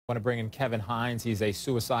I want to bring in Kevin Hines. He's a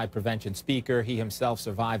suicide prevention speaker. He himself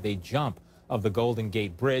survived a jump of the Golden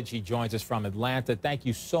Gate Bridge. He joins us from Atlanta. Thank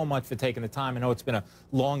you so much for taking the time. I know it's been a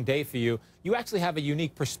long day for you. You actually have a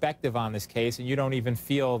unique perspective on this case, and you don't even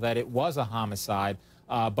feel that it was a homicide,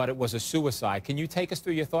 but it was a suicide. Can you take us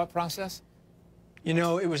through your thought process? You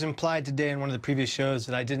know, it was implied today in one of the previous shows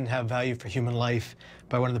that I didn't have value for human life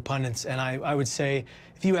by one of the pundits, and I would say,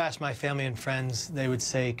 if you ask my family and friends, they would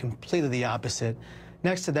say completely the opposite.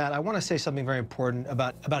 Next to that, I want to say something very important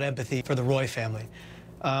about empathy for the Roy family.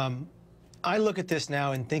 I look at this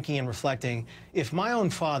now and thinking and reflecting, if my own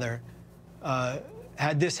father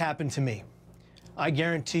had this happen to me, I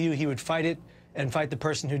guarantee you he would fight it and fight the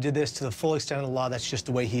person who did this to the full extent of the law. That's just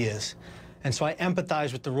the way he is. And so I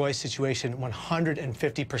empathize with the Roy situation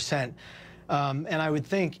 150%. And I would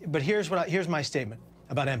think, but here's my statement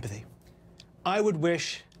about empathy. I would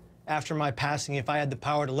wish, after my passing, if I had the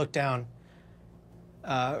power to look down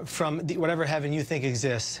from whatever heaven you think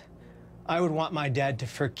exists, I would want my dad to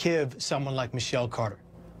forgive someone like Michelle Carter.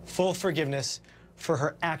 Full forgiveness for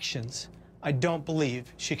her actions. I don't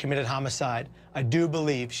believe she committed homicide. I do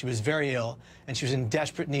believe she was very ill and she was in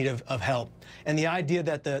desperate need of help. And the idea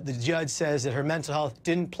that the judge says that her mental health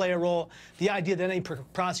didn't play a role, the idea that any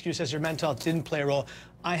prosecutor says her mental health didn't play a role,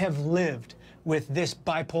 I have lived with this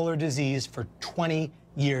bipolar disease for 20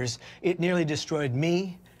 years. It nearly destroyed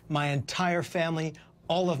me, my entire family,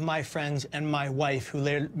 all of my friends, and my wife,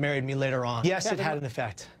 who married me later on. Yes, Kevin, it had an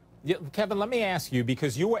effect. Kevin, let me ask you,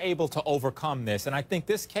 because you were able to overcome this, and I think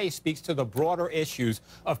this case speaks to the broader issues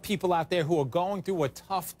of people out there who are going through a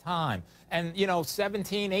tough time. And, you know,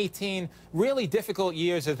 17, 18, really difficult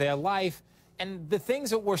years of their life, and the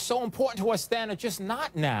things that were so important to us then are just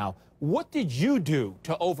not now. What did you do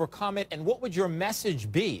to overcome it, and what would your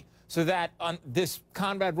message be so that this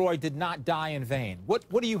Conrad Roy did not die in vain? What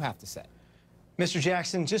do you have to say? Mr.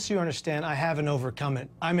 Jackson, just so you understand, I haven't overcome it.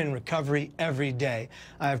 I'm in recovery every day.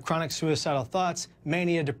 I have chronic suicidal thoughts,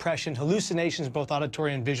 mania, depression, hallucinations, both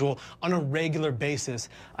auditory and visual, on a regular basis.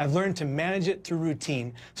 I've learned to manage it through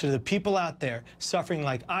routine, so the people out there suffering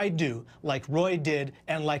like I do, like Roy did,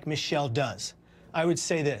 and like Michelle does, I would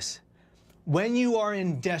say this: when you are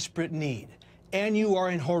in desperate need and you are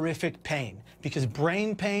in horrific pain, because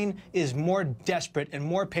brain pain is more desperate and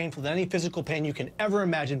more painful than any physical pain you can ever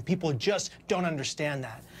imagine. People just don't understand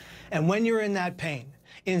that. And when you're in that pain,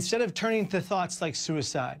 instead of turning to thoughts like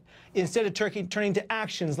suicide, instead of turning to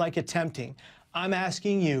actions like attempting, I'm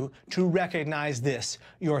asking you to recognize this: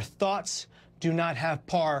 your thoughts do not have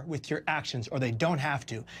par with your actions, or they don't have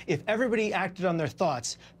to. If everybody acted on their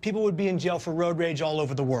thoughts, people would be in jail for road rage all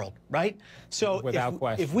over the world, right? So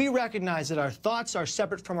if we recognize that our thoughts are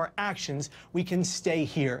separate from our actions, we can stay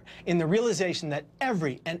here in the realization that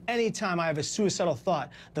every and any time I have a suicidal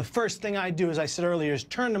thought, the first thing I do, as I said earlier, is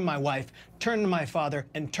turn to my wife, turn to my father,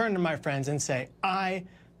 and turn to my friends and say, I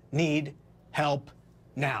need help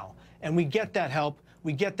now. And we get that help.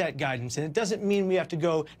 We get that guidance, and it doesn't mean we have to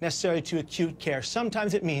go necessarily to acute care.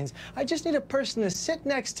 Sometimes it means I just need a person to sit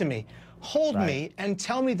next to me, hold me, and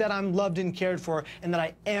tell me that I'm loved and cared for and that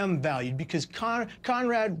I am valued, because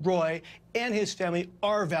Conrad Roy and his family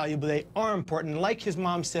are valuable. They are important. And like his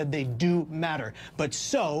mom said, they do matter. But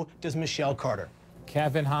so does Michelle Carter.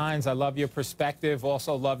 Kevin Hines, I love your perspective.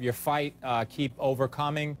 Also love your fight. Keep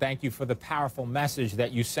overcoming. Thank you for the powerful message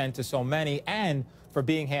that you sent to so many, and for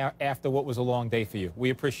being here after what was a long day for you.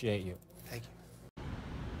 We appreciate you. Thank you.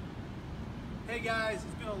 Hey guys,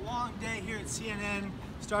 it's been a long day here at CNN.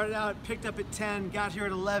 Started out, picked up at 10, got here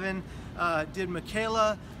at 11, did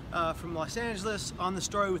Michaela from Los Angeles, On the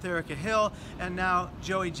Story with Erica Hill, and now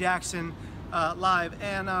Joey Jackson live.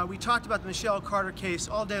 And we talked about the Michelle Carter case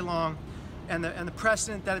all day long, and the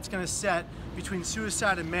precedent that it's going to set between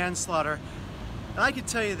suicide and manslaughter. And I can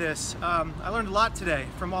tell you this, I learned a lot today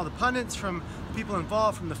from all the pundits, from the people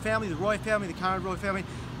involved, from the family, the Roy family, the Conrad Roy family,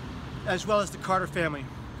 as well as the Carter family.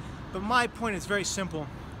 But my point is very simple.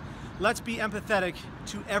 Let's be empathetic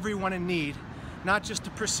to everyone in need, not just the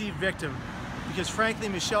perceived victim. Because frankly,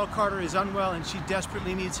 Michelle Carter is unwell and she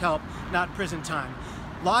desperately needs help, not prison time.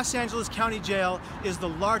 Los Angeles County Jail is the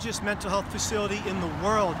largest mental health facility in the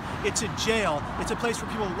world. It's a jail. It's a place for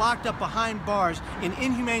people locked up behind bars in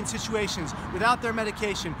inhumane situations, without their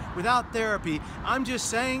medication, without therapy. I'm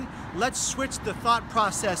just saying, let's switch the thought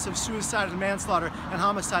process of suicide and manslaughter and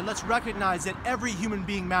homicide. Let's recognize that every human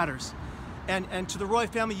being matters. And to the Roy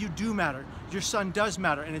family, you do matter. Your son does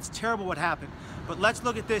matter, and it's terrible what happened. But let's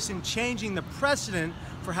look at this in changing the precedent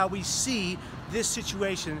for how we see this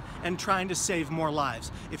situation and trying to save more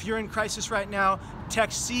lives. If you're in crisis right now,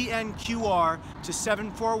 text CNQR to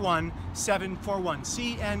 741-741.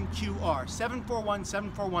 CNQR,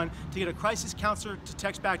 741-741 to get a crisis counselor to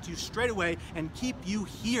text back to you straight away and keep you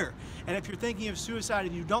here. And if you're thinking of suicide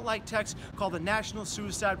and you don't like text, call the National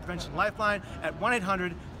Suicide Prevention Lifeline at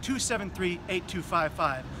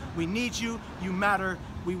 1-800-273-8255. We need you. You matter.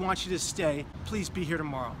 We want you to stay. Please be here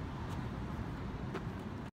tomorrow.